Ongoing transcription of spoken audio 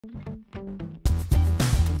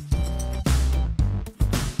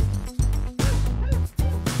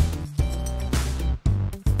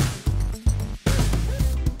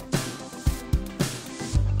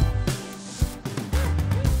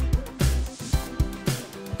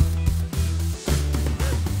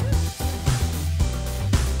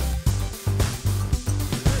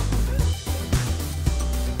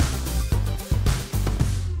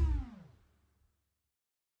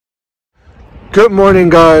Good morning,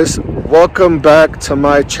 guys. Welcome back to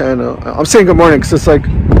my channel. I'm saying good morning because it's like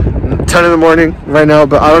 10 in the morning right now,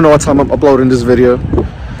 but I don't know what time I'm uploading this video.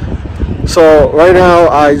 So right now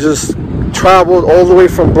I just traveled all the way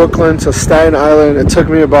from Brooklyn to Staten Island. It took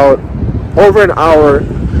me about over an hour.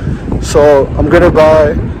 So I'm gonna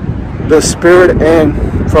buy the Spirit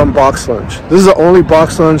aang from Box Lunch. This is the only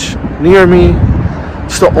Box Lunch near me.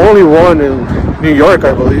 It's the only one in New York,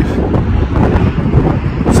 I believe.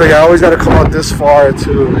 So yeah, I always gotta come out this far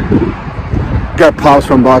to get pops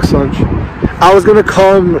from Box Lunch. I was gonna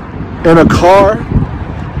come in a car,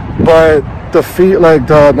 but the fee, like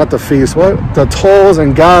not the fees, the tolls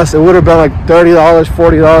and gas, it would have been like $30,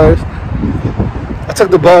 $40. I took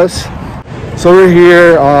the bus. So we're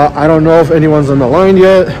here. I don't know if anyone's on the line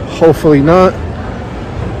yet. Hopefully not.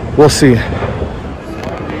 We'll see.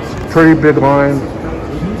 Pretty big line.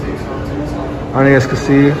 I don't know if you guys can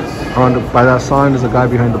see. By that sign, there's a guy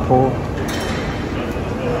behind the pole.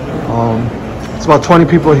 It's about 20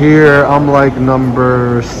 people here. I'm like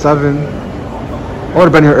number 7. I would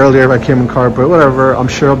have been here earlier if I came in car, but whatever. I'm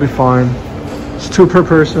sure I'll be fine. It's 2 per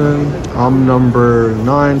person. I'm number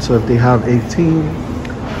 9, so if they have 18,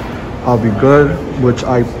 I'll be good, which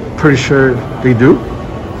I'm pretty sure they do.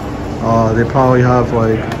 They probably have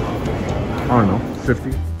like, I don't know,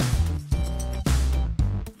 50.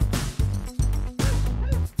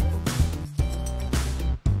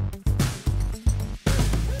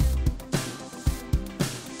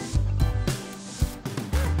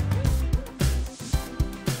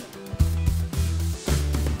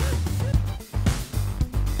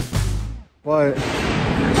 But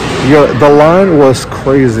yeah, the line was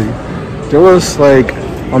crazy. There was like,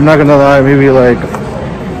 I'm not gonna lie, maybe like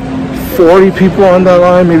 40 people on that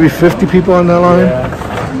line, maybe 50 people on that line.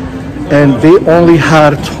 And they only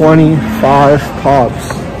had 25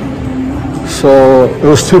 pops. So it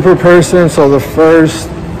was 2 per person. So the first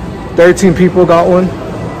 13 people got one.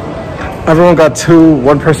 Everyone got 2,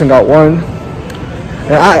 1 person got 1.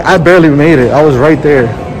 And I barely made it. I was right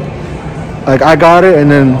there. Like I got it, and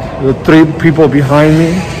then the 3 people behind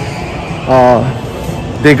me,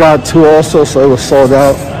 they got 2 also, so it was sold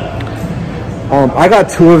out. I got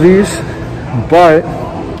 2 of these, but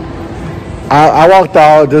I walked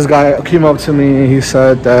out. This guy came up to me and he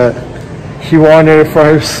said that he wanted it for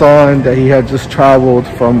his son, that he had just traveled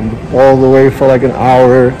from all the way for like an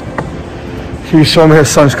hour. He showed me his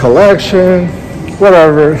son's collection,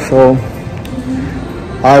 whatever. So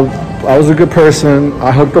I was a good person.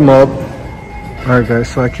 I hooked him up. Alright guys,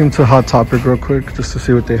 so I came to Hot Topic real quick just to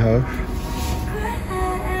see what they have.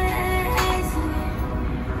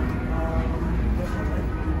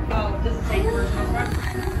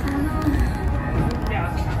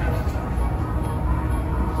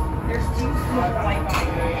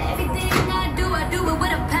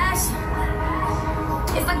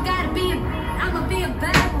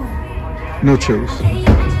 No chills.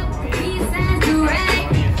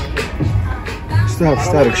 Still have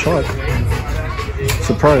Static Shock.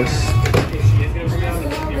 Surprise.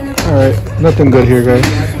 Alright, nothing good here, guys.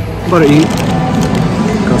 About to eat.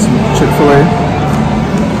 Got some Chick-fil-A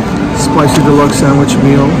spicy deluxe sandwich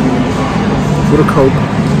meal with a Coke.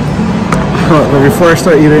 But before I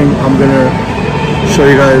start eating, I'm gonna show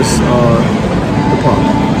you guys the pop.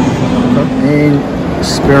 Aang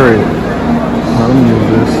Spirit. Let me use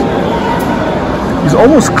this. He's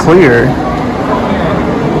almost clear.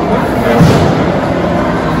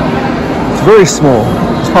 Very small.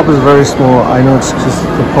 This pop is very small. I know it's just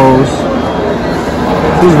the pose.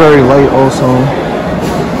 It's very light also.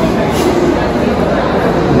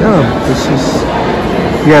 Yeah, this is,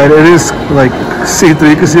 yeah, it is like see-through.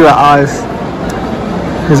 You can see the eyes,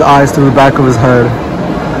 his eyes through the back of his head.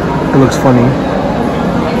 It looks funny.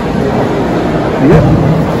 Yeah,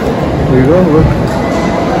 there you go. Look,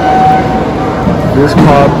 this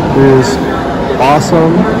pop is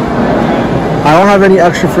awesome. I don't have any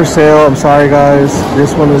extra for sale. I'm sorry guys.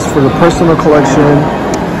 This one is for the personal collection.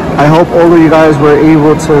 I hope all of you guys were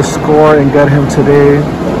able to score and get him today.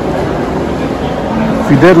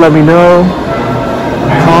 If you did, let me know.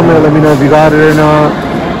 Comment, let me know if you got it or not.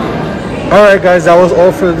 Alright guys, that was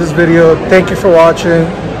all for this video. Thank you for watching.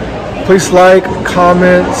 Please like,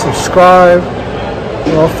 comment, subscribe.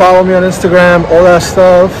 You know, follow me on Instagram, all that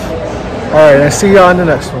stuff. All right, and see y'all in the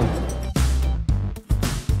next one.